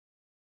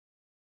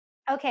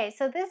Okay,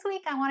 so this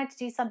week I wanted to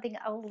do something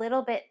a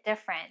little bit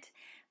different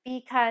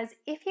because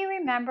if you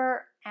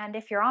remember, and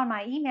if you're on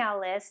my email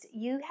list,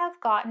 you have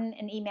gotten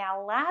an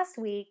email last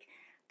week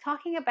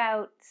talking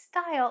about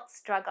style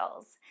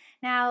struggles.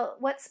 Now,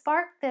 what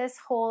sparked this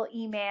whole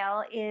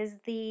email is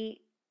the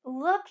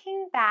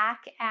looking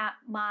back at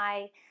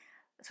my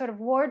sort of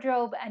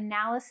wardrobe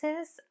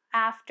analysis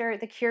after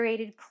the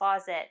Curated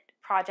Closet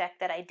project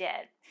that I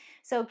did.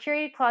 So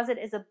Curated Closet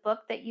is a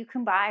book that you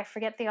can buy. I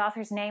forget the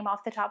author's name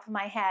off the top of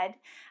my head,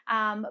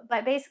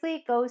 but basically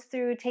it goes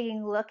through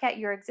taking a look at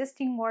your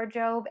existing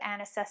wardrobe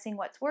and assessing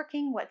what's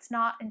working, what's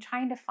not, and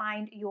trying to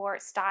find your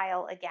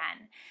style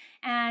again.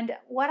 And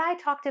what I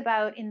talked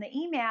about in the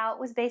email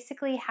was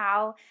basically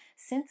how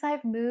since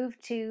I've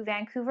moved to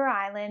Vancouver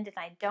Island and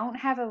I don't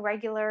have a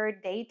regular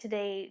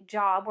day-to-day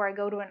job where I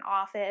go to an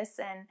office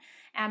and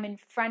am in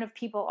front of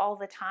people all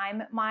the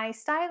time, my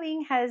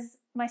styling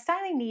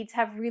needs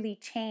have really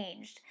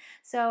changed.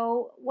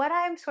 So what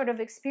I'm sort of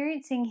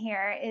experiencing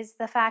here is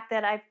the fact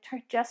that I've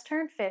just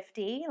turned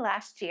 50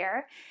 last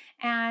year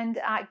and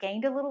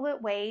gained a little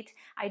bit weight.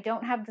 I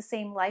don't have the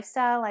same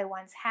lifestyle I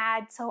once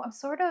had, so I'm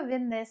sort of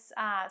in this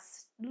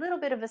little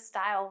bit of a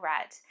style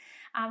rut.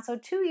 So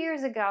 2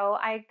 years ago,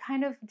 I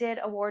kind of did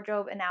a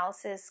wardrobe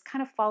analysis,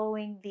 kind of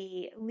following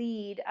the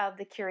lead of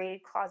the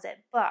Curated Closet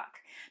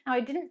book. Now,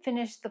 I didn't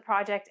finish the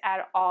project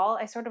at all.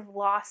 I sort of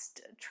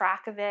lost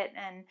track of it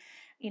and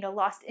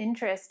lost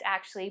interest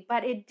actually,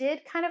 but it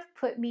did kind of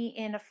put me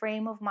in a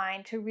frame of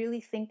mind to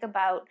really think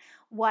about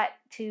what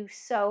to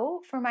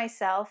sew for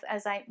myself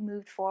as I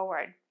moved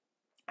forward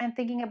and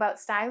thinking about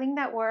styling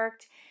that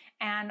worked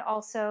and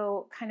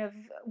also kind of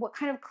what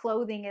kind of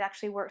clothing it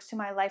actually works to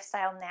my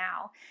lifestyle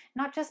now.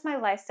 Not just my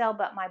lifestyle,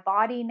 but my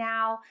body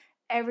now,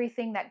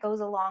 everything that goes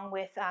along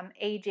with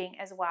aging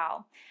as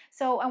well.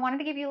 So I wanted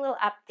to give you a little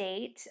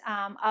update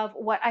of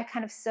what I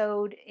kind of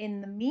sewed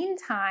in the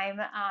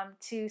meantime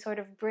to sort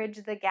of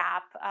bridge the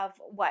gap of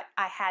what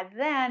I had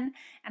then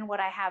and what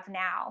I have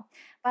now.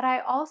 But I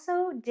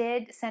also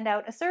did send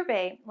out a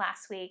survey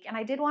last week, and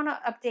I did want to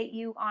update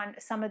you on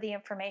some of the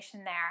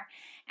information there.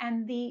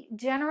 And the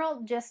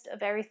general gist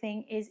of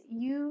everything is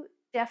you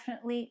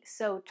definitely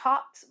sew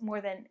tops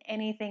more than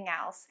anything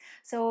else.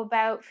 So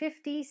about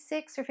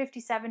 56 or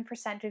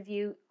 57% of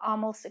you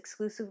almost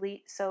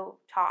exclusively sew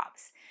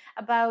tops.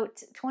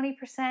 About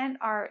 20%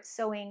 are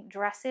sewing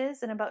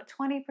dresses, and about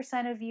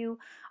 20% of you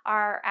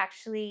are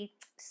actually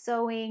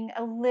sewing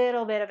a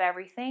little bit of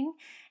everything.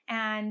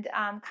 And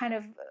kind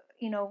of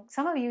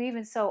some of you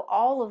even sew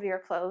all of your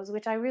clothes,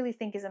 which I really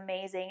think is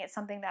amazing. It's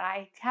something that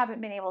I haven't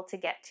been able to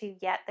get to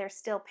yet. There's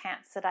still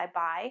pants that I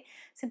buy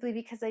simply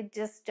because I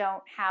just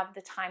don't have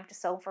the time to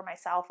sew for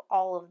myself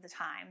all of the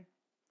time.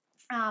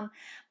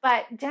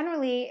 But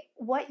generally,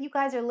 what you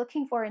guys are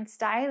looking for in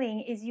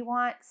styling is you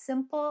want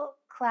simple,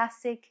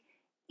 classic,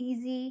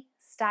 easy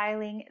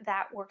styling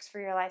that works for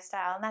your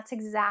lifestyle. And that's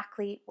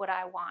exactly what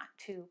I want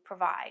to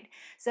provide.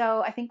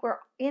 So I think we're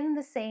in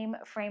the same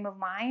frame of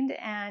mind,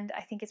 and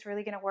I think it's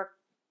really going to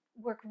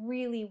work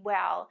really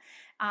well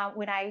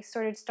when I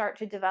start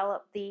to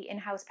develop the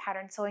in-house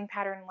sewing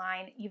pattern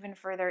line even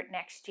further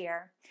next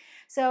year.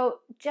 So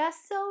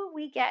just so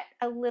we get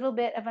a little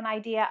bit of an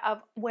idea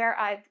of where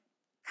I've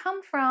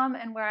come from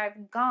and where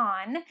I've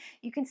gone,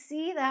 you can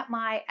see that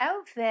my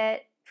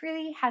outfit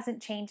really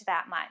hasn't changed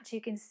that much. You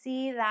can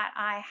see that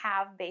I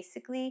have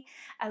basically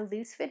a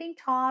loose fitting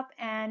top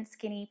and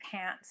skinny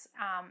pants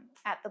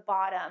at the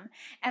bottom.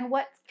 And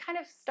what kind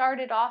of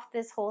started off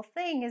this whole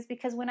thing is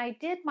because when I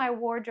did my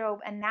wardrobe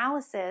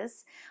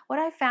analysis, what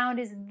I found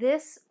is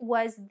this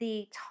was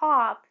the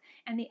top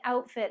and the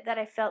outfit that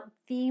I felt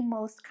the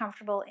most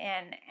comfortable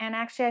in. And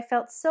actually I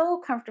felt so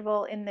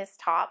comfortable in this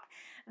top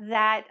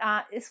that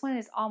this one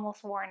is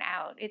almost worn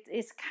out.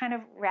 It's kind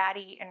of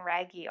ratty and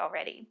raggy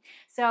already.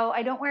 So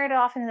I don't wear it as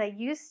often as I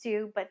used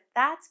to, but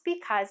that's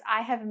because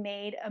I have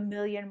made a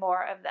million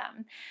more of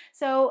them.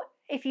 So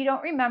if you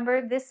don't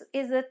remember, this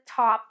is a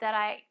top that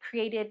I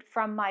created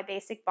from my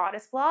basic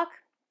bodice block.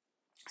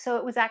 So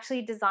it was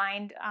actually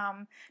designed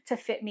to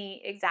fit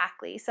me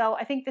exactly. So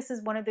I think this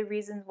is one of the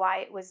reasons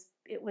why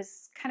it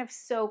was kind of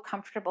so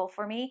comfortable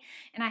for me,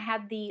 and I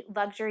had the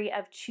luxury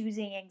of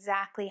choosing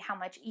exactly how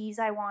much ease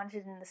I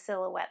wanted and the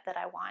silhouette that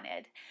I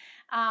wanted.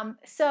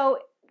 So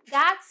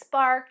that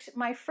sparked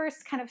my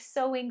first kind of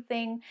sewing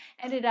thing,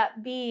 ended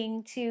up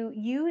being to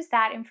use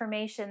that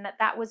information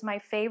that was my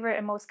favorite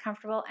and most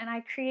comfortable, and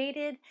I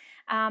created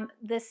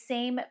the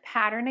same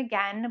pattern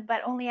again,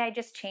 but only I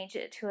just changed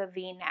it to a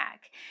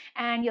V-neck.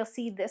 And you'll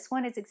see this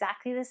one is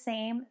exactly the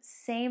same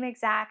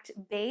exact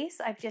base.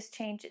 I've just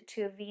changed it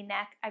to a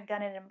V-neck. I've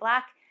done it in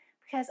black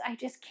because I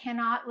just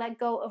cannot let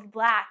go of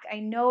black. I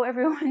know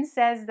everyone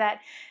says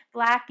that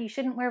black, you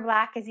shouldn't wear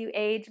black as you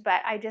age,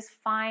 but I just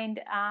find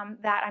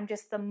that I'm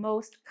just the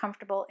most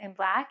comfortable in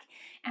black.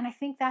 And I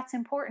think that's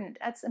important.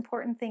 That's an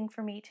important thing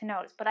for me to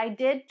notice. But I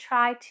did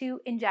try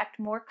to inject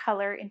more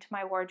color into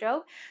my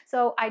wardrobe.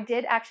 So I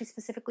did actually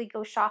specifically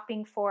go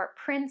shopping for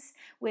prints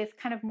with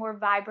kind of more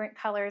vibrant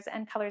colors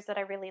and colors that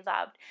I really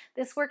loved.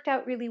 This worked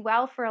out really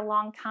well for a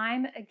long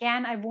time.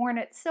 Again, I've worn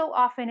it so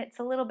often, it's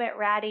a little bit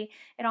ratty.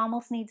 It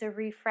almost needs a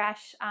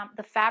refresh.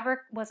 The fabric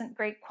wasn't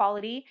great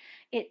quality.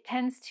 It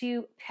tends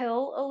to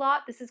pill a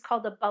lot. This is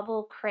called a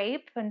bubble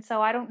crepe. And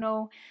so I don't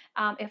know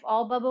if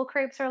all bubble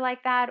crepes are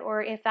like that,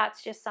 or if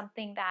that's just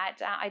something that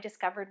I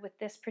discovered with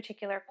this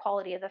particular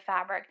quality of the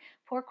fabric.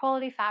 Poor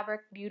quality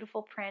fabric,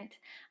 beautiful print.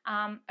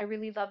 I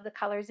really love the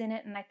colors in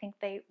it, and I think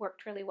they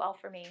worked really well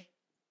for me.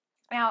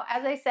 Now,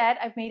 as I said,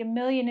 I've made a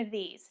million of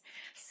these.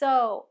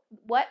 So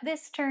what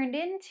this turned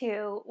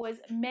into was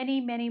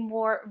many, many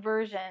more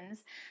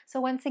versions.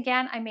 So once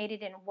again, I made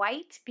it in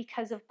white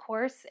because, of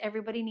course,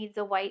 everybody needs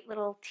a white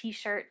little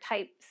t-shirt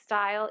type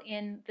style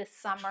in the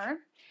summer.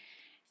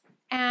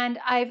 And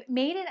I've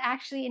made it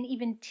actually in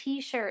even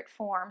t-shirt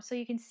form. So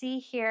you can see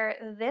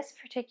here this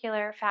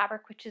particular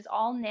fabric, which is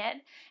all knit,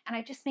 and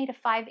I just made a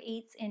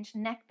 5/8 inch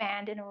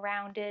neckband in a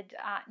rounded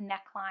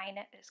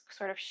neckline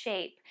sort of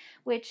shape,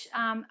 which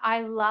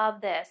I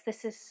love this.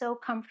 This is so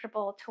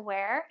comfortable to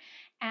wear,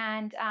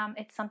 and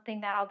it's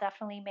something that I'll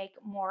definitely make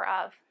more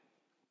of.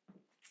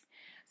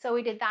 So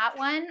we did that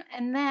one,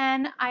 and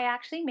then I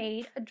actually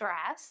made a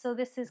dress. So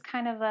this is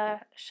kind of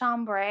a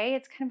chambray.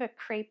 It's kind of a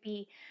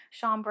crepey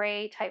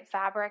chambray type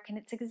fabric, and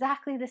it's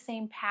exactly the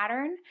same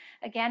pattern.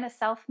 Again, a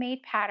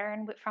self-made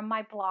pattern from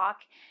my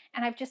block,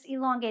 and I've just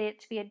elongated it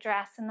to be a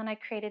dress, and then I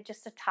created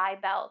just a tie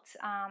belt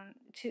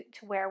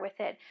to wear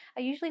with it. I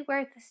usually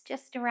wear this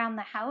just around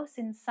the house.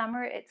 In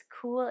summer, it's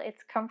cool,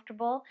 it's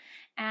comfortable,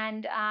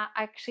 and I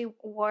actually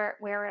wear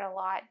it a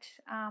lot,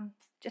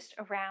 just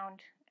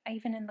around,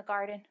 even in the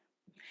garden.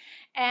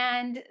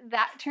 And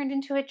that turned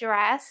into a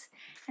dress.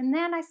 And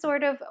then I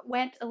sort of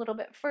went a little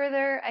bit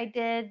further. I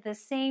did the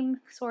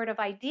same sort of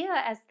idea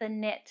as the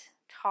knit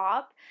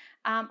top,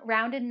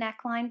 rounded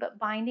neckline, but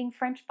binding,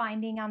 French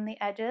binding on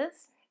the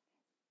edges,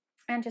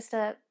 and just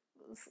a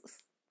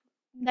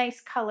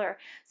nice color.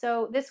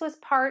 So this was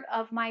part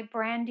of my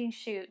branding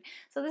shoot.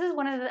 So this is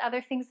one of the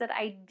other things that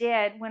I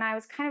did when I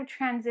was kind of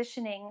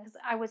transitioning.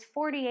 I was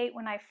 48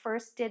 when I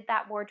first did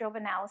that wardrobe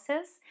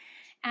analysis.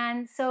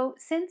 And so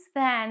since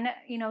then,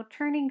 you know,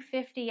 turning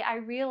 50, I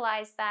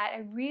realized that I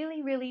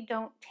really, really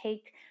don't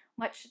take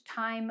much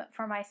time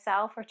for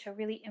myself or to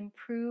really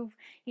improve,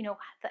 you know,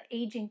 the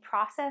aging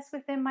process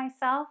within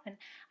myself. And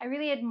I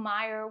really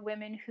admire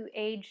women who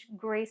age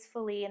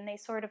gracefully, and they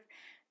sort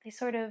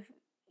of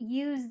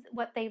use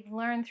what they've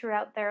learned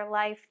throughout their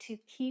life to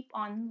keep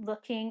on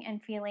looking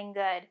and feeling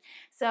good.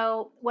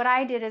 So what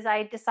I did is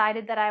I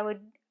decided that I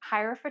would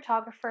hire a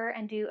photographer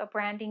and do a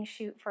branding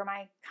shoot for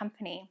my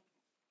company,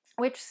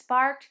 which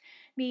sparked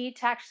me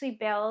to actually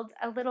build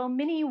a little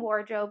mini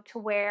wardrobe to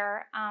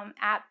wear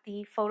at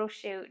the photo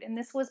shoot. And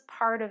this was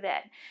part of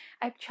it.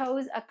 I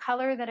chose a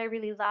color that I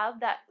really love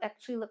that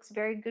actually looks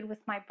very good with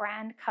my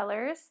brand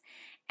colors,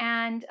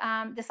 and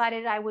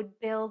decided I would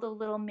build a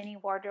little mini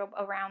wardrobe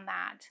around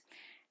that.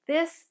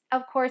 This,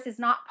 of course, is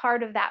not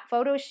part of that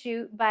photo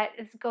shoot, but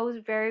it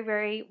goes very,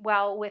 very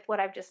well with what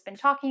I've just been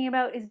talking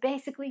about, is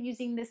basically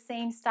using the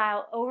same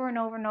style over and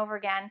over and over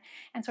again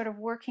and sort of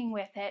working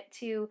with it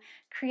to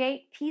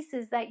create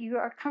pieces that you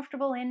are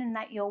comfortable in and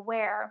that you'll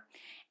wear.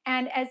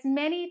 And as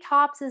many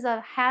tops as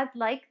I've had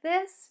like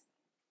this,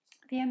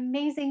 the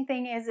amazing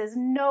thing is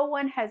no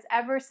one has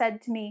ever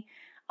said to me,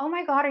 "Oh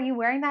my God, are you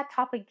wearing that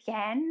top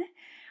again?"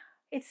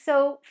 It's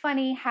so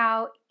funny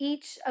how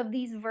each of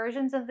these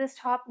versions of this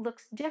top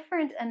looks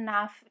different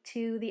enough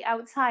to the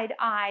outside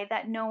eye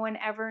that no one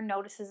ever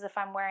notices if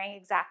I'm wearing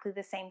exactly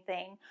the same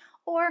thing.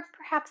 Or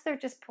perhaps they're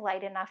just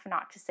polite enough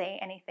not to say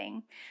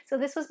anything. So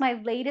this was my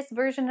latest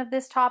version of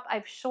this top.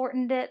 I've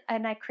shortened it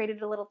and I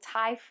created a little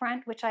tie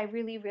front, which I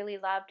really, really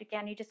loved.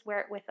 Again, you just wear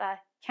it with a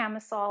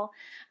camisole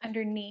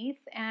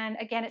underneath, and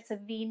again, it's a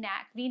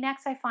v-neck.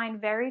 V-necks I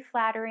find very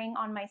flattering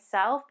on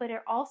myself, but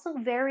are also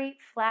very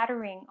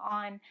flattering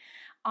on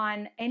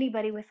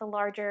anybody with a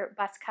larger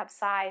bust cup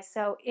size.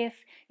 So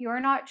if you're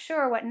not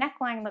sure what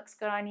neckline looks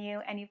good on you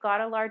and you've got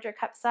a larger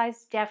cup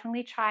size,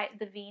 definitely try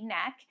the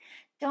v-neck.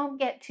 Don't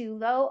get too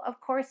low. Of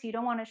course, you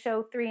don't want to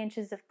show 3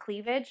 inches of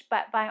cleavage,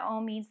 but by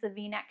all means, the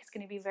v-neck is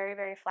going to be very,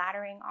 very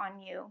flattering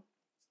on you.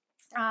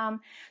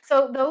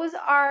 So those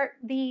are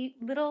the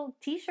little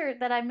t-shirt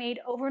that I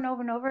made over and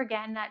over and over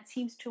again that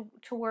seems to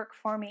work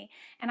for me,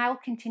 and I will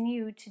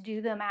continue to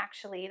do them.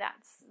 Actually,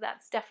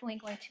 that's definitely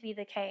going to be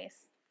the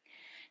case.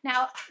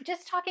 Now,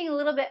 just talking a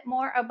little bit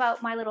more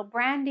about my little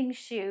branding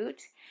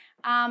shoot.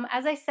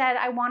 As I said,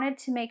 I wanted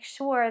to make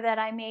sure that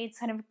I made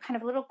kind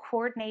of a little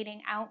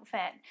coordinating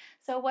outfit.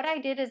 So what I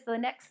did is the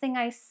next thing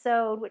I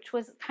sewed, which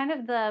was kind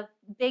of the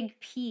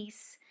big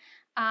piece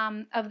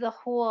of the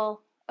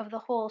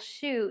whole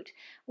shoot,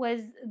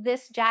 was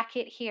this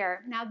jacket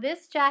here. Now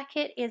this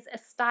jacket is a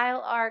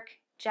Style Arc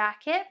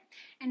jacket,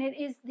 and it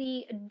is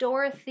the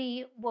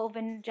Dorothy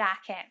woven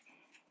jacket.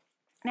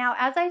 Now,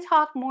 as I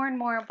talk more and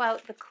more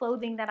about the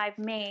clothing that I've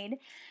made,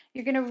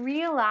 you're going to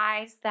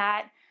realize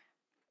that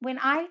when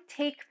I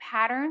take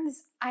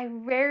patterns, I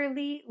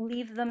rarely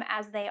leave them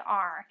as they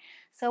are.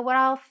 So what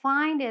I'll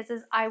find is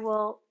I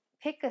will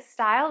pick a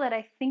style that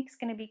I think is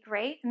going to be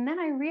great, and then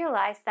I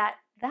realize that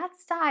that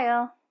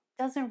style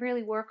doesn't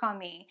really work on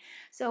me.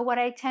 So what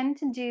I tend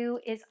to do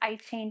is I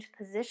change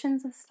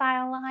positions of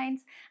style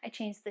lines, I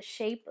change the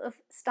shape of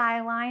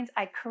style lines,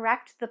 I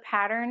correct the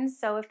patterns.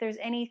 So if there's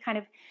any kind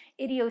of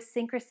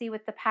idiosyncrasy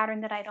with the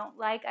pattern that I don't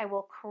like, I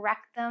will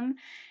correct them.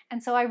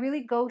 And so I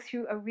really go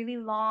through a really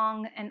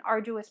long and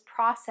arduous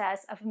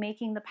process of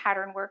making the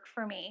pattern work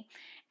for me.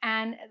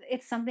 And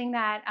it's something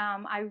that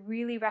I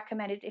really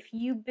recommend it. If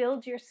you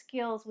build your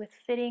skills with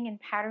fitting and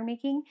pattern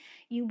making,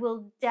 you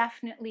will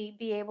definitely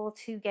be able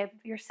to give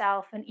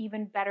yourself an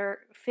even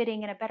better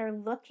fitting and a better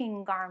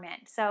looking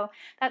garment. So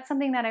that's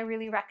something that I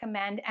really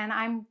recommend, and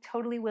I'm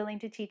totally willing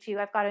to teach you.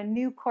 I've got a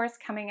new course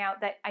coming out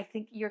that I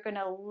think you're going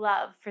to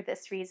love for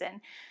this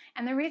reason.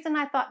 And the reason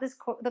I thought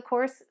the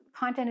course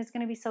content is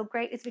going to be so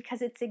great is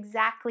because it's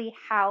exactly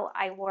how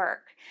I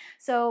work.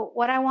 So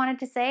what I wanted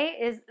to say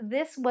is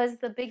this was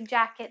the big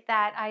jacket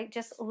that I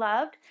just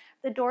loved.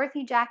 The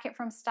Dorothy jacket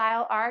from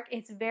Style Arc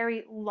is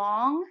very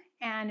long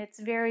and it's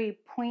very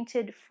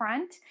pointed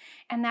front,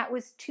 and that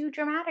was too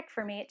dramatic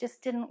for me. It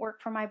just didn't work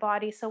for my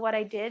body. So what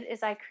I did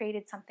is I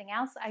created something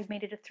else. I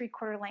made it a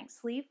 3/4 length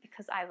sleeve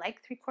because I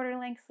like 3/4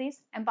 length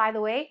sleeves. And by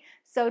the way,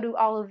 so do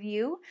all of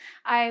you.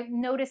 I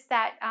noticed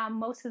that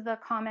most of the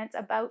comments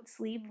about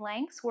sleeve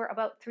lengths were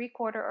about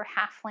 3/4 or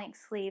half length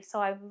sleeves.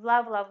 So I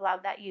love, love,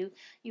 love that you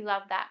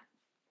love that.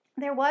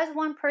 There was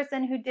one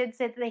person who did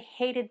say that they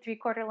hated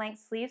 3/4 length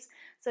sleeves,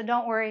 so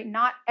don't worry,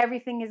 not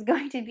everything is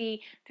going to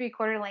be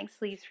 3/4 length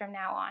sleeves from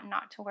now on,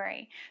 not to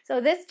worry.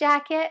 So this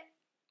jacket,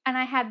 and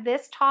I had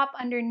this top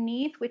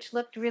underneath, which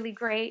looked really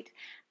great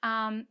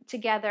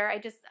together.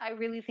 I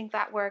really think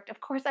that worked. Of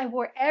course, I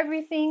wore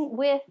everything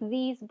with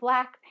these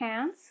black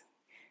pants,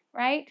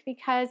 right?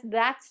 Because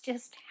that's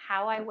just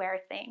how I wear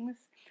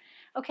things.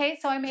 Okay,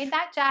 so I made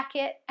that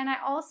jacket, and I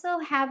also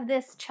have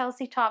this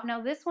Chelsea top.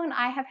 Now this one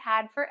I have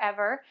had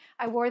forever.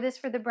 I wore this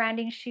for the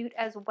branding shoot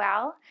as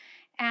well.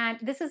 And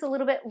this is a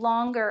little bit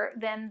longer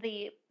than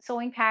the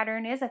sewing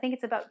pattern is. I think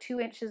it's about 2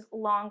 inches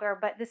longer,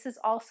 but this is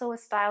also a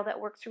style that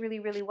works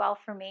really, really well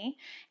for me.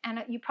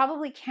 And you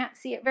probably can't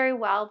see it very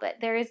well, but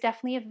there is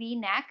definitely a V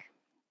neck.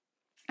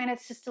 And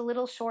it's just a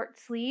little short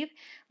sleeve,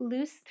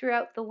 loose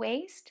throughout the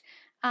waist.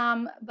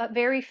 But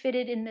very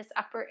fitted in this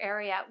upper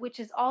area, which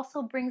is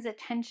also brings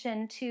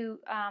attention to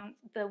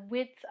the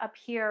width up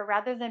here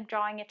rather than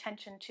drawing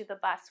attention to the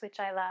bust, which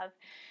I love.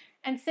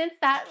 And since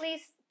that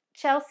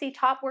Chelsea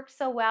top worked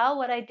so well,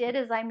 what I did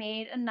is I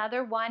made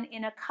another one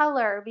in a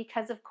color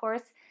because, of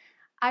course,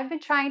 I've been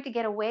trying to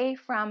get away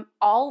from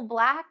all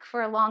black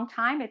for a long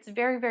time. It's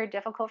very, very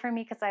difficult for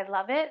me because I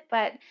love it,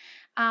 but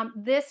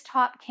this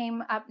top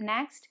came up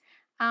next.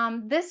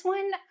 This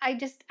one,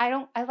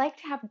 I like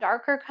to have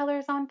darker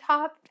colors on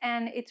top,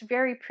 and it's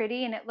very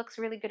pretty and it looks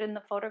really good in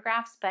the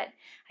photographs, but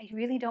I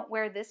really don't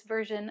wear this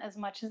version as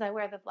much as I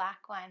wear the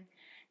black one.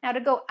 Now to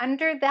go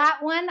under that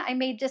one, I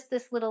made just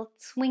this little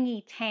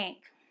swingy tank,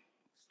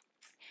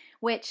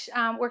 which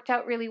worked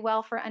out really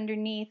well for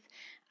underneath.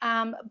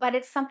 But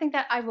it's something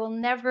that I will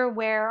never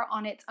wear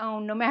on its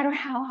own, no matter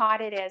how hot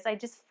it is. I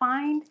just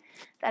find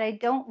that I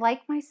don't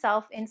like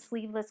myself in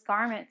sleeveless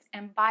garments.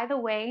 And by the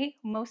way,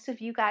 most of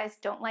you guys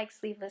don't like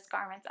sleeveless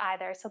garments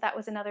either. So that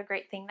was another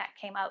great thing that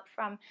came out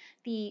from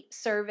the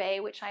survey,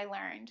 which I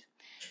learned.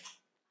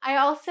 I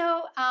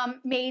also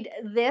made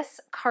this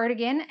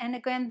cardigan. And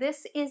again,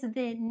 this is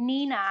the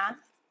Nina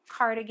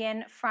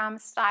cardigan from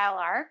Style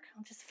Arc.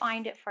 I'll just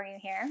find it for you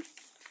here.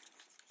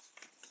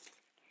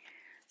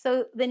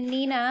 So the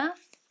Nina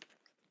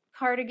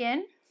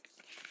cardigan,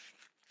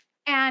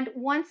 and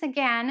once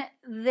again,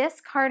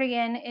 this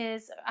cardigan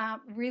is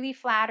really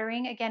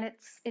flattering. Again,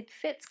 it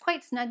fits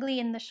quite snugly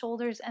in the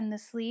shoulders and the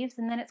sleeves,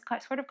 and then it's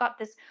sort of got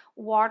this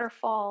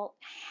waterfall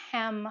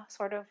hem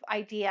sort of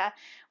idea,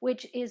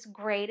 which is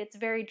great. It's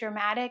very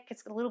dramatic.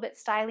 It's a little bit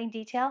styling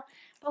detail.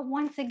 But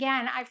once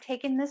again, I've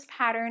taken this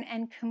pattern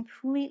and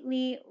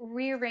completely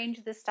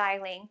rearranged the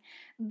styling.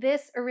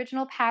 This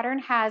original pattern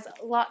has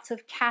lots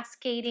of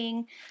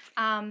cascading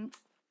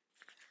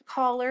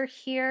collar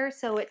here,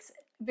 so it's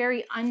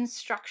very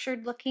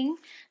unstructured looking.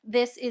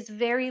 This is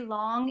very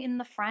long in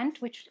the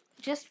front, which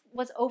just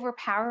was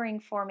overpowering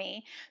for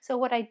me. So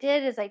what I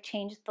did is I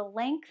changed the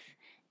length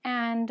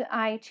and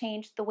I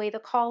changed the way the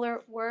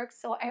collar works.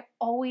 So I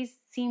always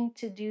seem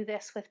to do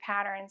this with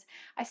patterns.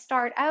 I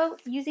start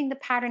out using the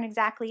pattern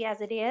exactly as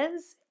it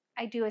is.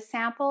 I do a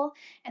sample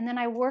and then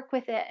I work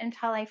with it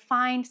until I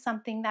find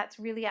something that's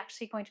really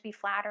actually going to be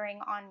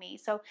flattering on me.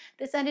 So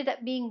this ended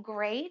up being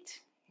great,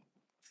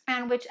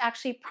 and which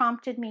actually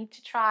prompted me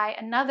to try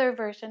another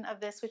version of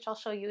this, which I'll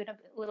show you in a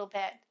little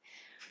bit.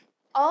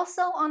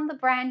 Also on the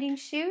branding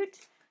shoot,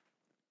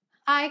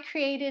 I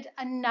created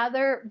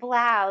another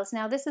blouse.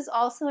 Now this is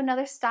also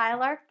another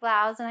style art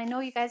blouse, and I know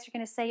you guys are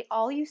going to say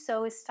all you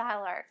sew is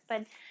style art,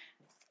 but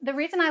the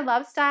reason I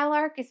love Style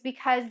Arc is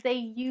because they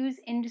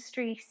use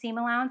industry seam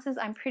allowances.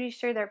 I'm pretty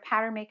sure their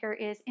pattern maker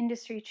is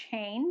industry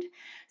trained.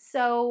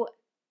 So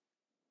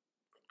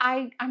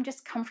I'm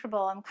just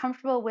comfortable. I'm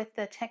comfortable with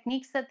the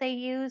techniques that they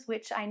use,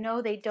 which I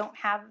know they don't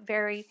have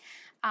very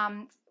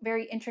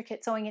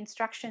intricate sewing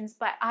instructions,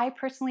 but I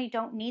personally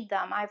don't need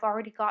them. I've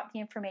already got the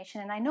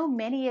information, and I know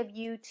many of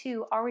you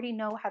too already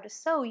know how to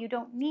sew. You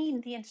don't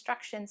need the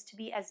instructions to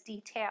be as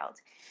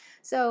detailed.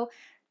 So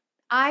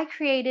I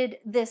created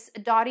this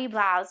dotty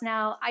blouse.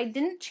 Now, I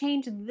didn't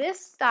change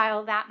this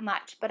style that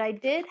much, but I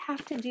did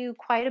have to do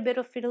quite a bit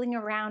of fiddling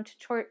around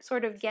to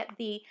sort of get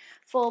the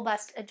full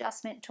bust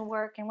adjustment to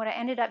work. And what I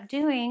ended up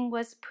doing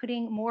was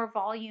putting more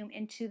volume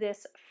into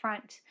this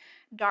front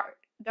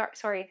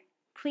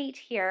pleat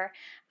here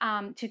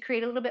to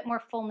create a little bit more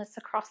fullness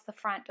across the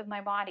front of my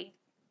body.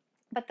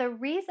 But the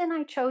reason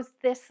I chose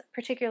this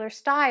particular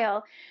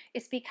style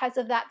is because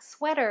of that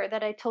sweater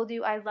that I told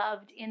you I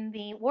loved in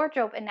the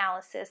wardrobe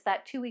analysis,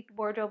 that 2-week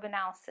wardrobe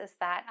analysis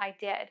that I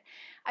did.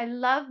 I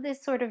love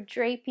this sort of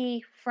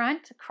drapey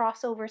front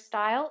crossover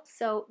style,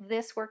 so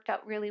this worked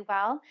out really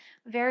well.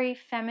 Very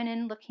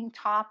feminine looking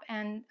top,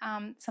 and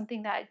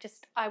something that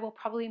I will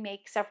probably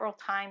make several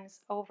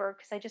times over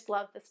because I just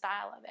love the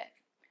style of it.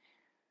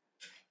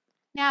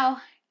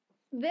 Now,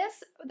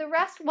 the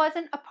rest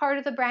wasn't a part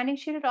of the branding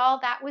shoot at all.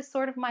 That was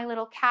sort of my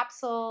little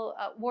capsule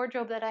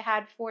wardrobe that I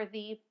had for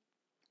the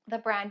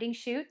branding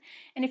shoot.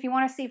 And if you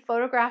want to see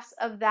photographs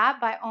of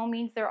that, by all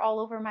means, they're all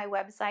over my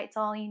website.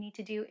 So all you need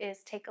to do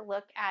is take a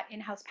look at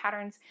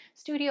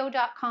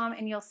inhousepatternsstudio.com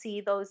and you'll see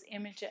those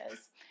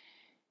images.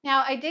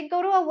 Now, I did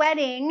go to a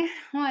wedding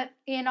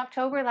in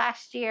October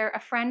last year. A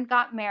friend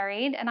got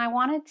married, and I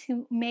wanted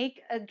to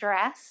make a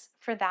dress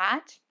for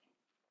that.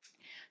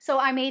 So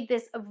I made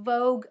this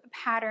Vogue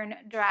pattern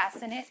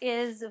dress, and it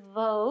is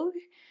Vogue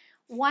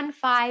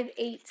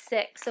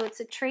 1586. So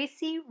it's a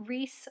Tracy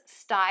Rees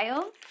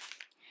style.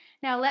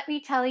 Now let me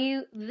tell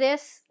you,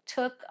 this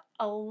took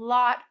a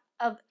lot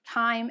of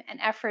time and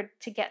effort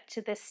to get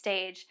to this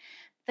stage.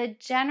 The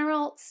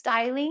general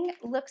styling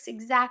looks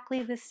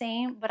exactly the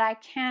same, but I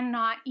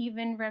cannot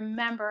even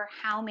remember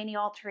how many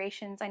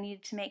alterations I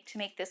needed to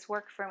make this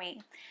work for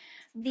me.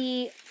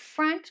 The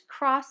front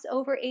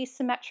crossover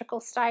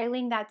asymmetrical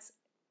styling that's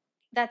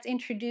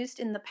introduced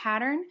in the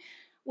pattern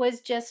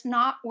was just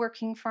not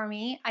working for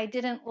me. I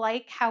didn't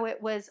like how it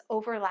was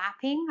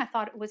overlapping. I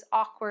thought it was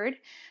awkward.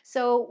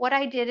 So what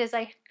I did is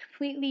I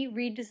completely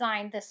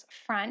redesigned this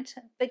front,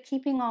 but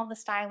keeping all the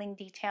styling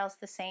details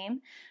the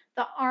same.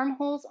 The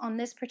armholes on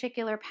this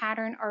particular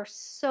pattern are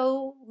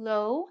so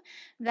low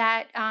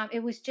that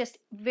it was just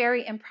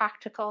very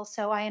impractical.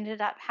 So I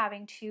ended up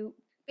having to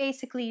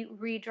basically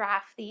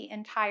redraft the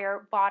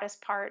entire bodice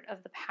part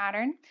of the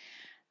pattern.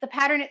 The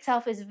pattern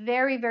itself is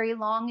very, very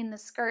long in the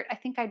skirt. I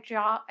think I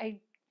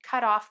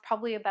cut off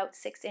probably about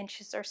 6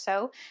 inches or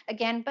so,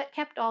 again, but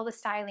kept all the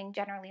styling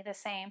generally the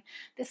same.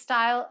 The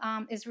style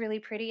is really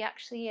pretty,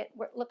 actually. It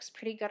looks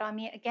pretty good on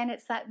me. Again,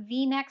 it's that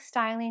V-neck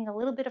styling, a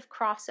little bit of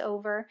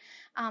crossover,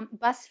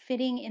 bust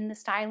fitting in the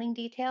styling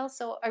details.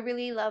 So I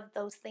really love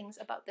those things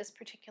about this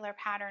particular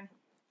pattern.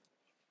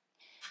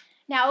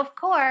 Now, of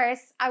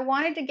course, I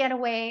wanted to get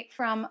away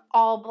from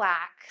all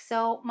black.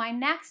 So my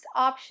next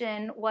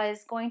option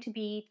was going to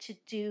be to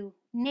do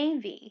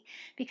navy,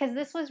 because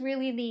this was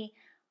really the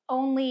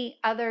only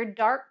other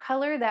dark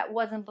color that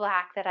wasn't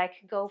black that I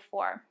could go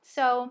for.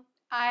 So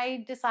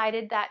I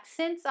decided that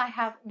since I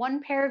have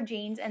one pair of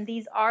jeans, and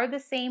these are the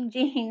same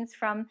jeans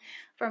from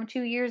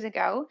 2 years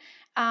ago,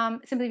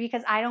 simply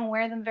because I don't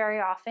wear them very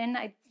often.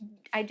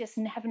 I just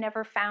have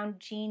never found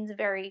jeans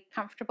very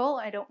comfortable.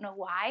 I don't know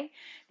why.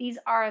 These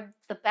are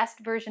the best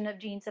version of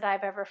jeans that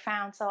I've ever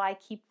found, so I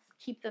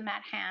keep them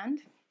at hand.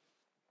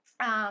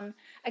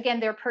 Again,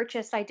 they're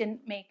purchased. I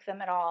didn't make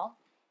them at all.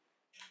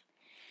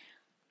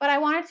 But I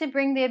wanted to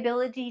bring the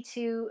ability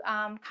to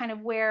kind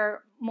of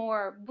wear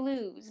more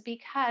blues,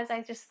 because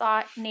I just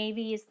thought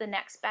navy is the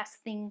next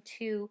best thing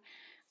to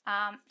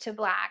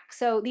black.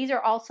 So these are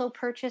also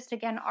purchased.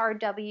 Again,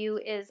 RW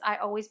is, I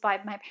always buy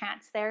my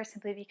pants there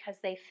simply because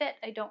they fit.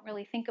 I don't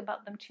really think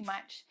about them too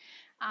much.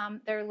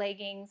 They're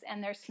leggings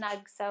and they're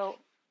snug. So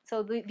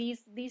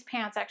these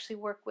pants actually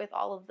work with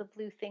all of the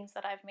blue things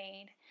that I've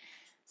made.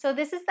 So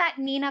this is that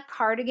Nina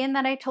cardigan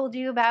that I told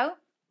you about.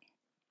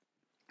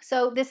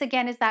 So this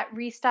again is that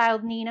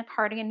restyled Nina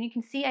cardigan. You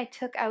can see I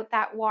took out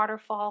that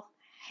waterfall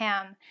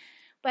hem.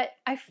 But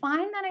I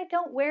find that I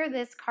don't wear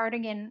this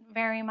cardigan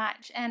very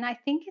much, and I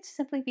think it's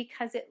simply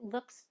because it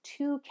looks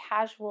too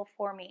casual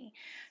for me.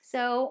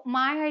 So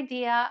my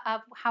idea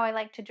of how I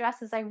like to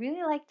dress is I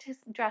really like to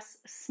dress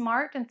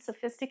smart and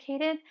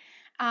sophisticated.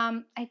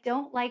 I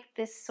don't like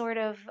this sort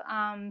of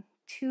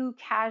too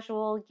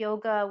casual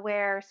yoga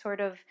wear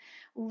sort of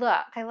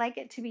look. I like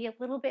it to be a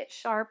little bit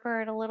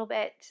sharper and a little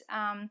bit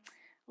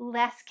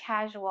less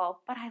casual,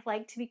 but I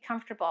like to be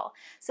comfortable.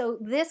 So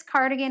this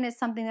cardigan is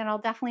something that I'll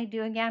definitely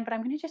do again, but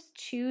I'm going to just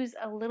choose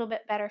a little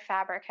bit better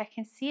fabric. I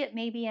can see it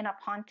maybe in a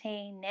ponte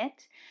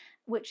knit,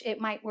 which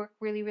it might work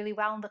really, really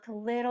well and look a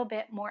little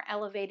bit more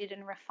elevated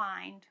and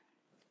refined.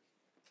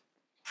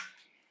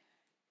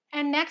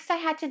 And next I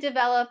had to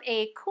develop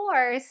a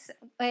course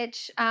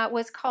which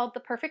was called the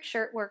Perfect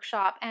Shirt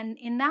Workshop. And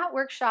in that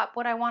workshop,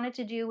 what I wanted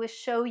to do was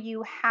show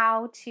you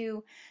how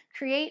to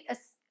create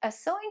a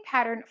sewing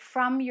pattern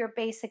from your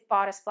basic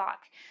bodice block.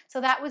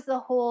 So that was the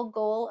whole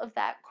goal of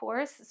that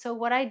course. So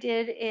what I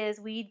did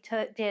is we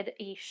did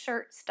a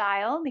shirt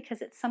style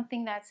because it's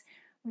something that's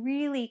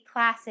really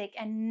classic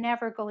and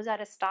never goes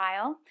out of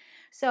style.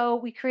 So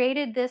we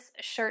created this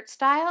shirt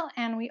style,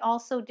 and we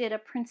also did a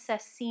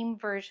princess seam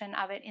version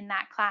of it in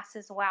that class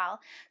as well.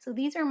 So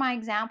these are my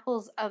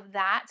examples of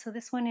that. So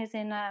this one is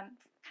in a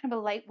kind of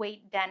a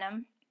lightweight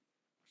denim,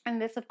 and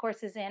this of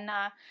course is in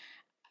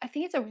I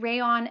think it's a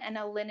rayon and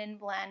a linen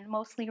blend,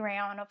 mostly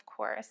rayon of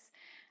course.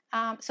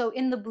 So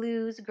in the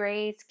blues,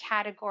 grays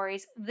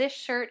categories, this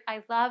shirt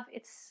I love.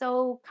 It's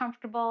so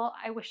comfortable.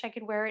 I wish I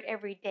could wear it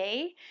every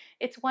day.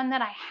 It's one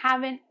that I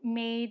haven't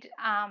made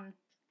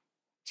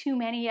too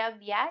many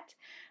of yet.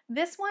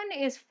 This one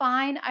is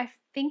fine. I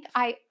think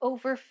I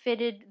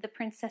overfitted the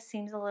princess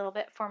seams a little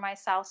bit for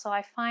myself, so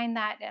I find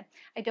that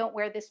I don't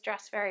wear this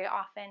dress very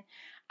often.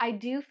 I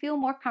do feel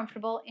more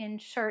comfortable in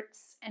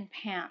shirts and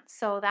pants,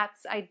 so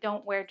I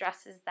don't wear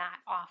dresses that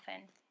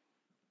often.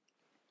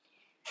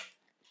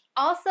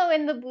 Also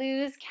in the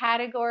blues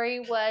category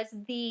was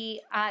the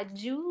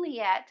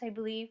Juliet, I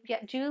believe,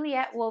 yeah,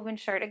 Juliet woven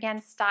shirt,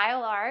 again,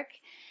 style arc.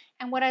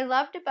 And what I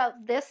loved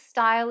about this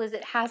style is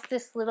it has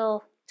this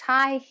little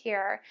tie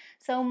here.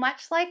 So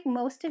much like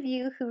most of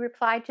you who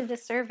replied to the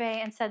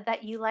survey and said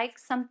that you like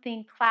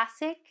something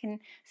classic and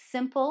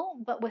simple,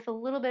 but with a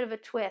little bit of a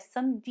twist,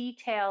 some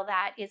detail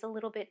that is a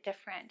little bit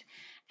different.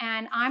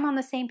 And I'm on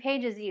the same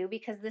page as you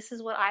because this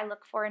is what I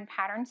look for in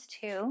patterns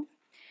too.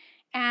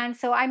 And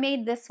so I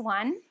made this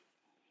one.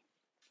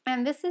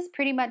 And this is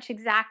pretty much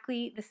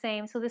exactly the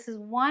same. So this is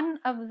one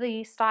of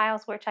the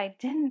styles which I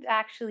didn't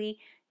actually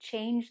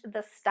change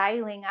the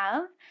styling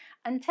of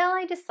until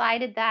I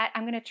decided that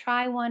I'm going to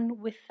try one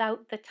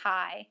without the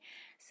tie.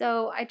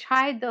 So I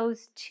tried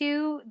those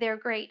two. They're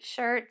great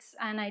shirts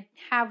and I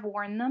have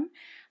worn them.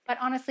 But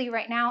honestly,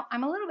 right now,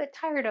 I'm a little bit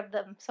tired of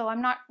them. So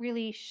I'm not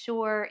really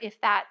sure if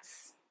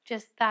that's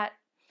just that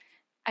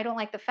I don't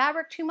like the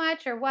fabric too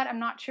much or what. I'm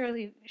not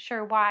really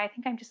sure why. I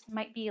think I just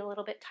might be a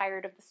little bit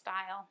tired of the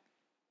style.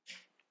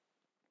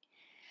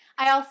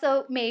 I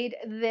also made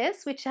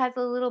this, which has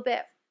a little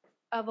bit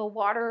of a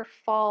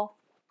waterfall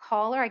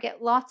collar. I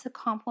get lots of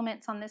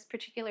compliments on this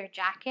particular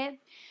jacket.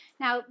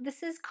 Now,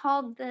 this is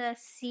called the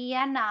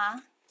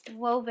Sienna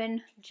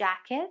woven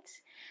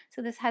jacket.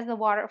 So this has the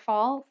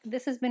waterfall.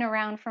 This has been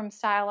around from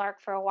Style Arc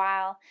for a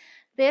while.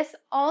 This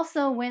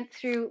also went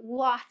through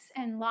lots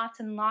and lots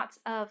and lots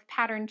of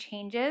pattern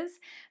changes.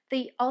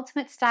 The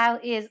ultimate style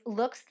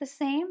looks the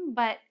same,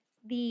 but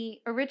the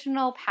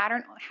original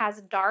pattern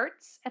has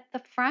darts at the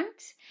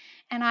front,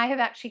 and I have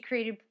actually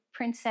created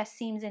princess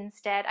seams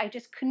instead. I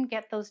just couldn't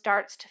get those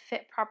darts to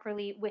fit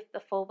properly with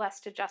the full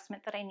bust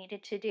adjustment that I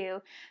needed to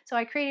do. So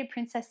I created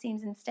princess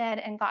seams instead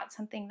and got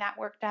something that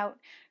worked out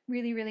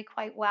really, really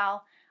quite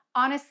well.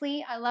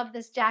 Honestly, I love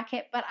this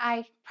jacket, but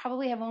I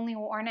probably have only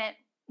worn it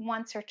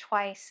once or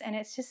twice, and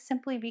it's just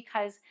simply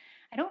because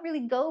I don't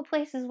really go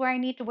places where I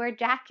need to wear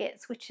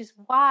jackets, which is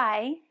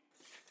why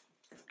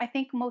I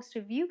think most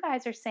of you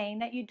guys are saying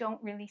that you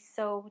don't really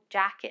sew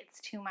jackets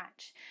too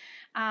much.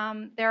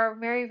 There are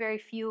very, very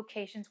few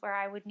occasions where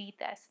I would need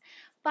this.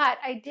 But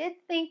I did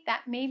think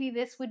that maybe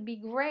this would be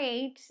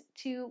great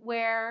to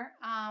wear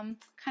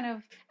kind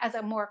of as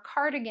a more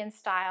cardigan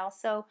style.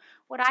 So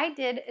what I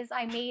did is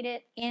I made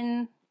it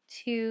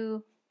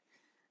into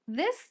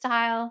this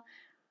style,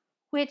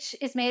 which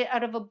is made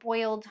out of a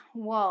boiled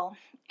wool,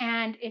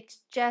 and it's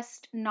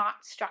just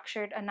not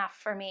structured enough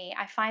for me.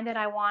 I find that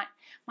I want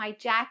my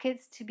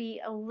jackets to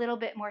be a little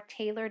bit more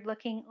tailored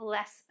looking,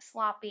 less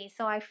sloppy.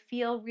 So I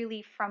feel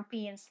really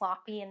frumpy and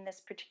sloppy in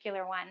this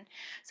particular one.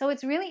 So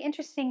it's really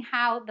interesting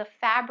how the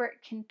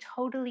fabric can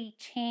totally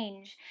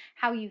change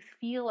how you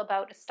feel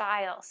about a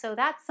style. So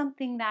that's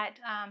something that,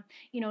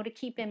 to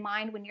keep in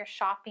mind when you're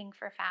shopping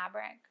for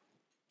fabric.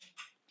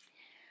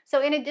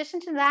 So in addition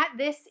to that,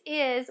 this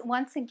is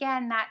once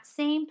again that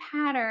same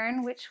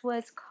pattern, which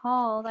was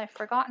called, I've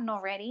forgotten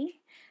already,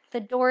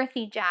 the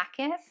Dorothy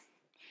jacket.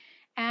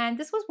 And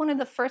this was one of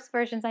the first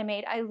versions I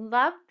made. I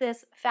loved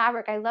this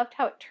fabric. I loved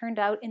how it turned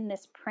out in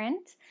this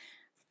print,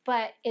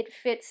 but it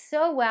fits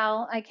so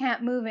well, I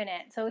can't move in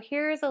it. So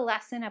here's a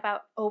lesson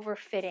about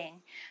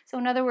overfitting. So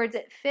in other words,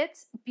 it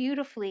fits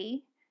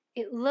beautifully.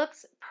 It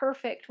looks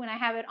perfect when I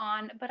have it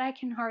on, but I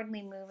can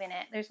hardly move in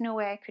it. There's no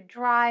way I could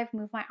drive,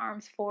 move my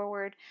arms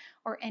forward,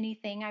 or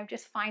anything. I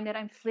just find that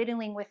I'm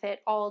fiddling with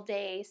it all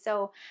day.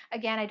 So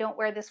again, I don't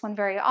wear this one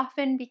very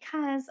often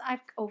because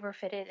I've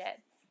overfitted it.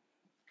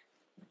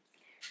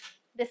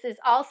 This is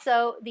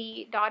also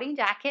the dotting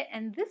jacket,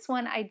 and this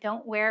one I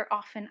don't wear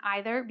often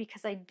either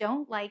because I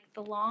don't like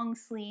the long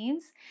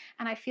sleeves,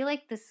 and I feel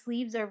like the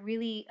sleeves are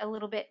really a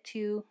little bit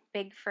too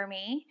big for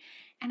me.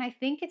 And I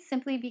think it's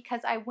simply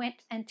because I went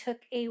and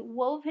took a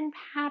woven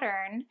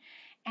pattern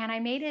and I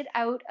made it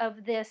out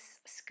of this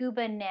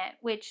scuba knit,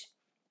 which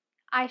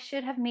I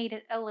should have made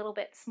it a little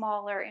bit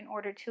smaller in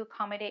order to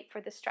accommodate for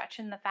the stretch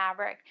in the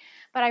fabric.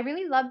 But I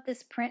really loved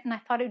this print and I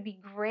thought it would be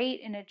great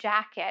in a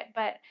jacket.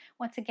 But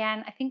once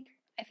again, I think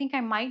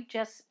I might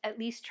just at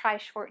least try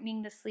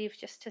shortening the sleeves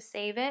just to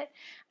save it.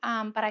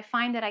 But I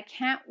find that I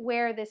can't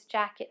wear this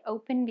jacket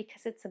open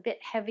because it's a bit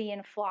heavy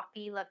and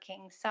floppy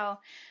looking. So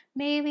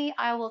maybe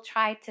I will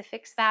try to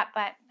fix that,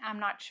 but I'm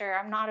not sure.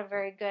 I'm not a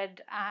very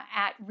good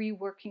at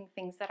reworking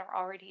things that are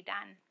already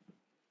done.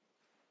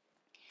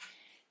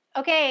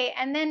 Okay,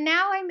 and then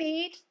now I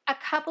made a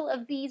couple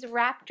of these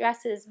wrap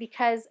dresses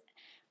because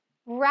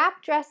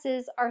wrap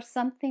dresses are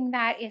something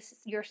that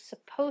are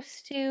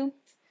supposed to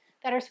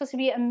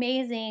be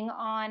amazing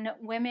on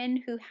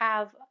women who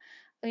have,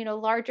 you know,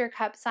 larger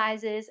cup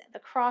sizes. The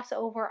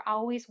crossover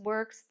always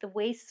works. The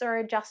waists are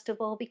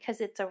adjustable because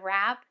it's a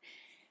wrap.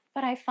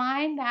 But I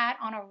find that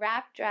on a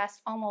wrap dress,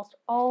 almost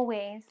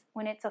always,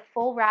 when it's a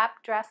full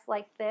wrap dress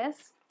like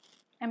this,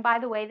 and by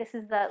the way, this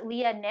is the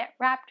Leah knit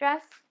wrap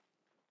dress.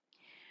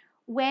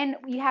 When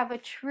you have a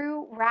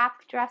true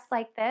wrap dress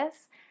like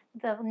this,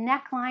 the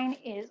neckline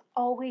is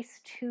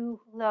always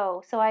too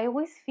low. So I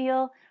always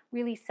feel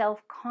really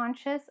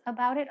self-conscious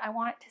about it. I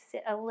want it to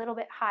sit a little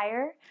bit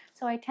higher.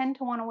 So I tend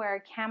to want to wear a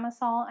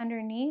camisole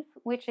underneath,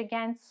 which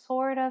again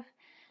sort of,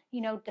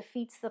 you know,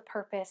 defeats the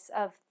purpose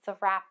of the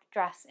wrap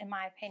dress in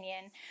my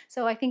opinion.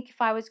 So I think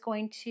if I was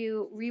going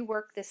to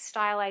rework this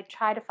style, I'd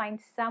try to find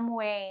some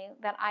way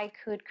that I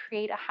could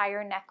create a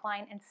higher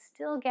neckline and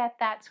still get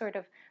that sort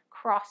of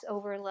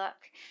crossover look.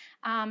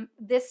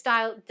 This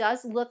style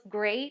does look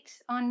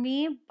great on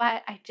me,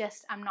 but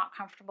I'm not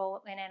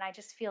comfortable in it. I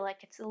just feel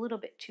like it's a little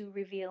bit too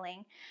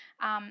revealing.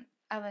 I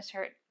was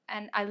hurt.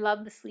 And I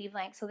love the sleeve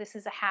length. So this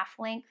is a half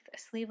length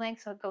sleeve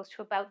length, so it goes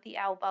to about the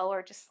elbow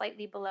or just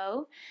slightly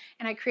below.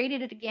 And I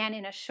created it again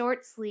in a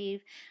short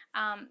sleeve,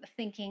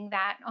 thinking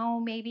that, oh,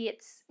 maybe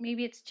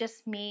it's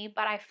just me.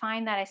 But I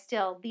find that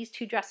these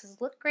two dresses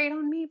look great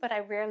on me, but I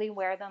rarely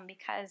wear them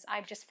because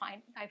I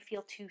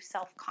feel too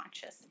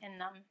self-conscious in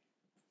them.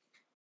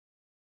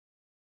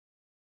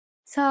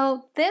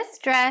 So this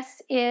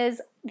dress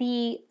is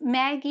the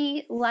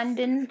Maggie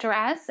London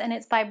dress, and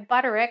it's by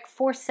Butterick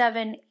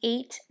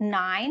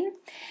 4789.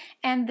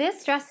 And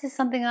this dress is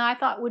something that I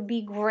thought would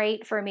be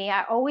great for me.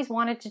 I always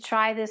wanted to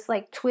try this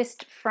like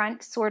twist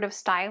front sort of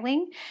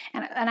styling.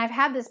 And I've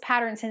had this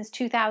pattern since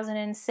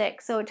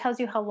 2006, so it tells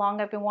you how long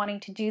I've been wanting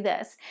to do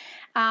this.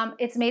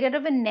 It's made out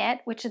of a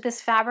knit, which is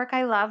this fabric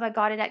I love. I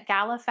got it at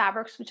Gala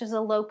Fabrics, which is a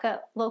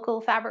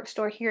local fabric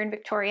store here in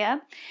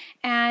Victoria.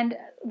 And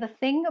the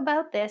thing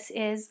about this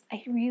is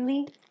I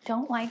really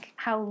don't like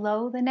how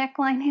low the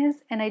neckline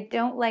is, and I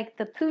don't like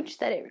the pooch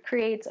that it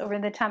creates over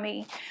the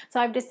tummy. So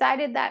I've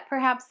decided that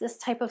perhaps this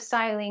type of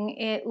styling,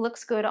 it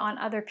looks good on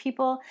other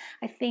people.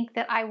 I think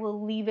that I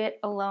will leave it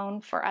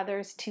alone for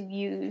others to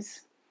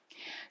use.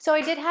 So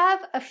I did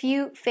have a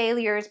few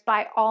failures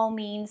by all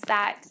means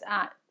that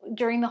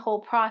during the whole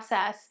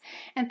process,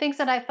 and things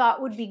that I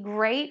thought would be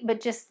great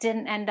but just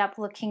didn't end up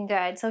looking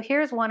good. So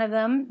here's one of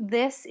them.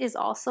 This is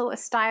also a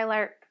Style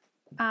Arc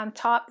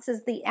top. This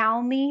is the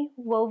Almy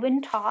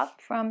woven top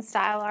from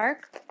Style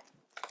Arc,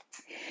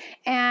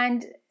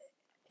 and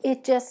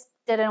it just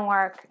didn't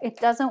work. It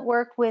doesn't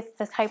work with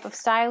the type of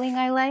styling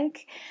I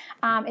like.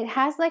 It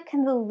has like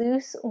kind of a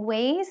loose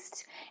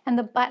waist and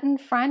the button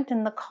front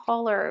and the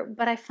collar,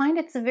 but I find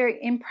it's a very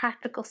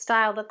impractical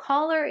style. The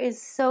collar is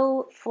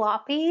so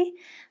floppy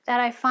that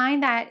I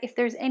find that if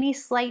there's any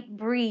slight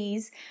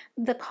breeze,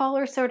 the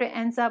collar sort of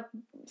ends up,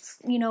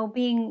 you know,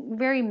 being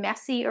very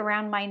messy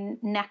around my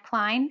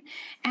neckline.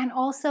 And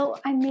also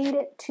I made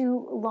it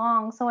too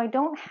long, so I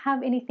don't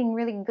have anything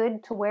really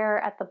good to wear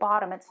at the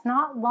bottom. It's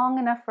not long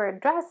enough for a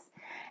dress,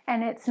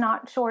 and it's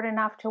not short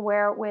enough to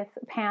wear with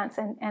pants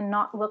and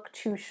not look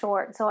too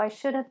short. So I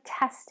should have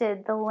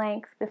tested the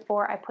length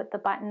before I put the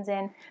buttons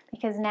in,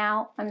 because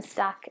now I'm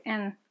stuck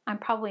and I'm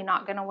probably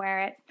not going to wear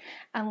it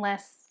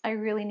unless I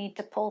really need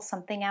to pull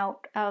something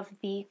out of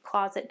the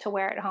closet to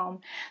wear at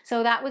home.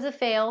 So that was a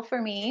fail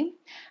for me.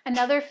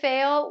 Another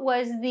fail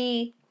was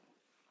the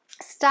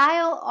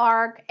Style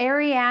Arc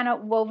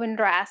Ariana woven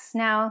dress.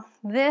 Now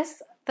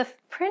the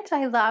print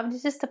I loved.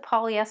 It's just a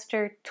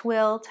polyester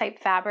twill type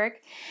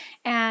fabric,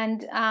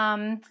 and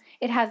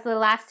it has the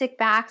elastic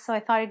back, so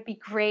I thought it'd be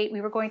great. We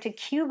were going to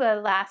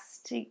Cuba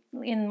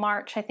in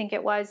March, I think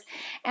it was,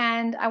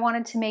 and I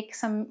wanted to make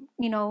some,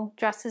 you know,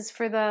 dresses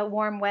for the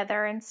warm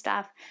weather and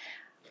stuff.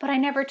 But I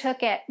never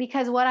took it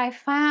because what I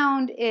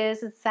found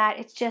is that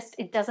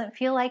it doesn't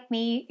feel like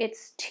me.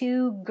 It's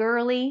too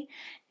girly.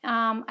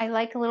 I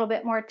like a little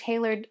bit more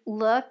tailored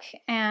look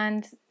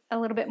and a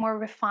little bit more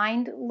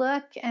refined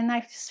look, and I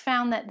just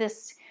found that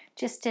this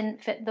just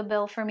didn't fit the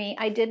bill for me.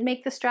 I did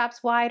make the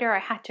straps wider. I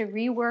had to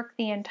rework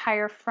the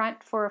entire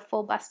front for a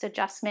full bust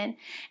adjustment,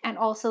 and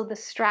also the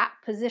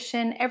strap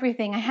position,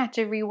 everything I had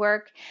to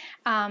rework.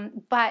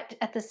 But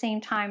at the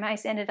same time, I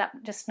ended up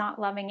just not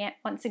loving it.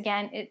 Once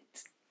again,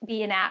 it's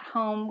being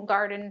at-home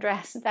garden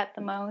dress at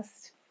the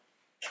most.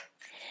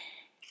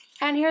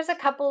 And here's a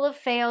couple of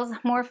fails,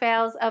 more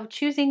fails of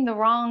choosing the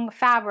wrong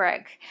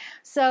fabric.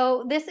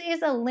 So this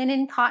is a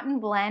linen cotton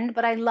blend,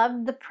 but I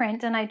loved the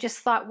print and I just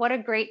thought what a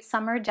great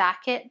summer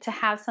jacket to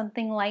have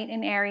something light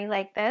and airy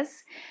like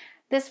this.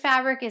 This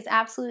fabric is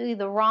absolutely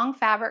the wrong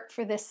fabric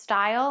for this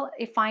style.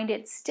 I find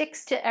it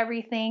sticks to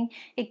everything.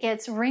 It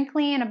gets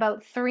wrinkly in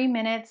about 3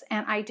 minutes,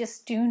 and I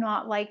just do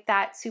not like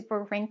that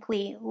super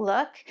wrinkly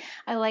look.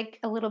 I like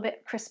a little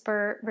bit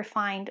crisper,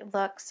 refined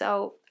look.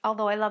 So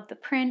although I love the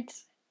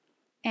print,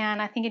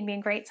 and I think it'd be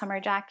a great summer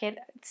jacket,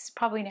 it's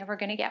probably never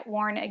going to get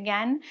worn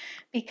again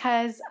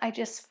because I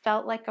just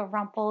felt like a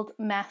rumpled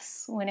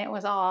mess when it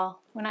was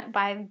all,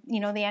 by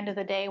the end of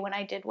the day when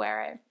I did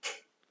wear it.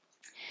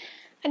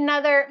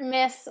 Another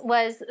miss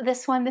was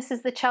this one. This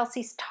is the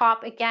Chelsea's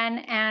top again,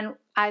 and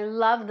I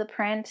love the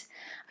print.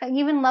 I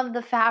even love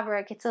the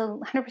fabric. It's a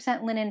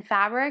 100% linen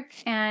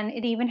fabric, and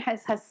it even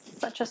has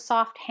such a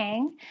soft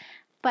hang.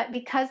 But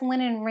because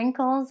linen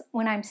wrinkles,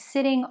 when I'm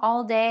sitting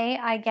all day,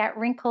 I get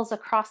wrinkles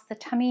across the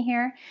tummy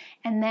here,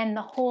 and then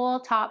the whole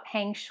top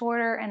hangs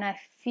shorter, and I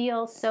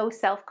feel so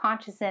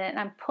self-conscious in it, and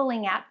I'm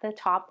pulling at the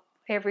top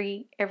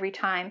every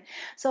time.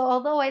 So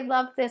although I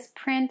love this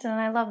print and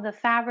I love the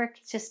fabric,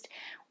 it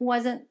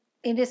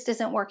just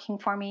isn't working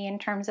for me in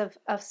terms of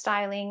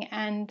styling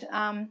and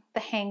the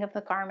hang of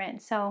the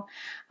garment. So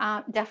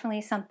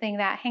definitely something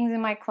that hangs in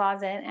my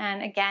closet,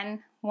 and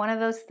again, one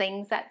of those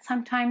things that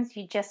sometimes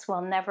you just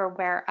will never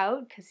wear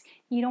out because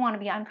you don't want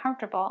to be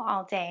uncomfortable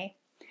all day.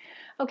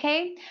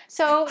 Okay,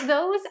 so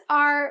those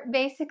are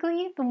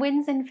basically the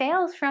wins and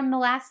fails from the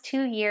last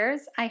 2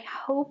 years. I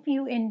hope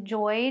you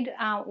enjoyed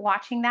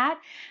watching that.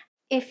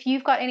 If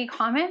you've got any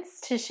comments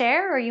to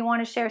share or you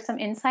want to share some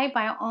insight,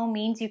 by all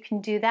means, you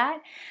can do that.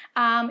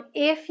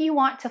 If you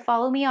want to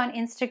follow me on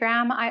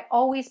Instagram, I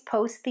always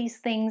post these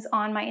things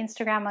on my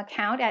Instagram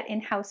account at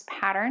In-House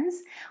Patterns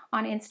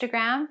on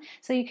Instagram.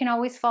 So you can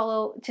always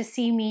follow to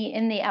see me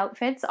in the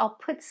outfits. I'll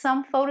put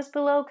some photos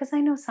below because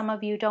I know some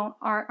of you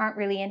aren't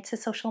really into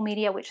social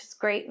media, which is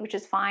great, which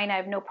is fine. I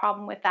have no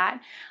problem with that.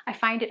 I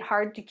find it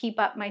hard to keep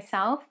up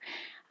myself.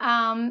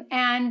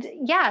 And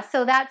yeah,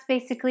 so that's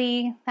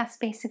basically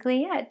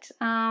it.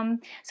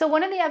 So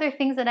one of the other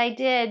things that I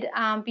did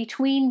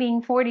between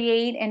being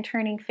 48 and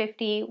turning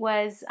 50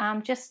 was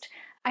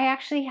I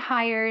actually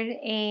hired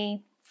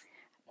a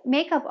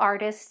makeup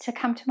artist to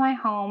come to my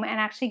home and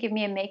actually give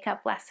me a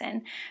makeup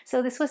lesson.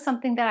 So this was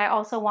something that I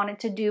also wanted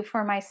to do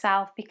for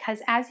myself because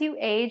as you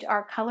age,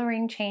 our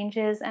coloring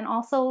changes and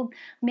also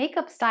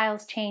makeup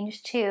styles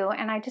change too.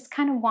 And I just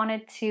kind of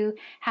wanted to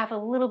have a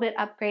little bit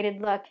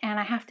upgraded look. And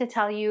I have to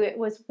tell you, it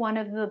was one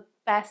of the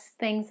best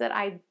things that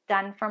I've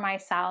done for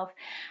myself.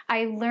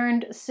 I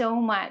learned so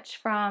much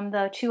from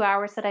the 2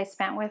 hours that I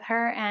spent with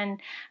her,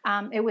 and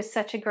it was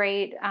such a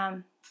great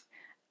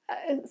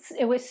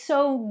it was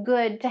so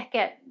good to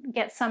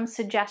get some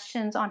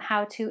suggestions on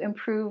how to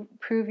improve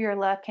your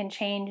look and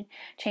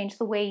change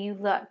the way you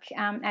look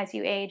as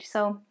you age.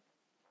 So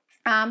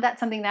that's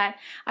something that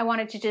I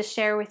wanted to just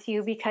share with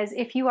you because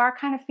if you are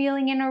kind of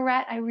feeling in a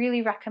rut, I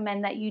really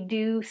recommend that you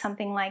do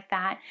something like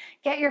that.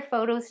 Get your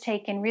photos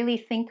taken, really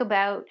think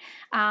about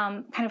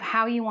kind of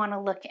how you want to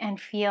look and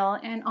feel,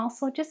 and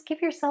also just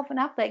give yourself an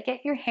outlet.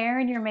 Get your hair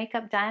and your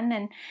makeup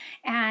done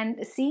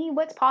and see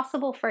what's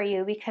possible for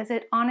you because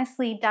it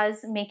honestly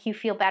does make you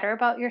feel better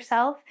about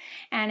yourself,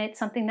 and it's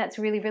something that's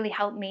really, really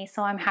helped me,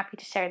 so I'm happy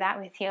to share that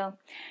with you.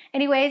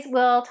 Anyways,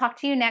 we'll talk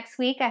to you next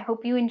week. I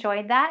hope you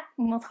enjoyed that,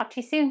 and we'll talk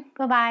to you soon.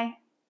 Bye-bye.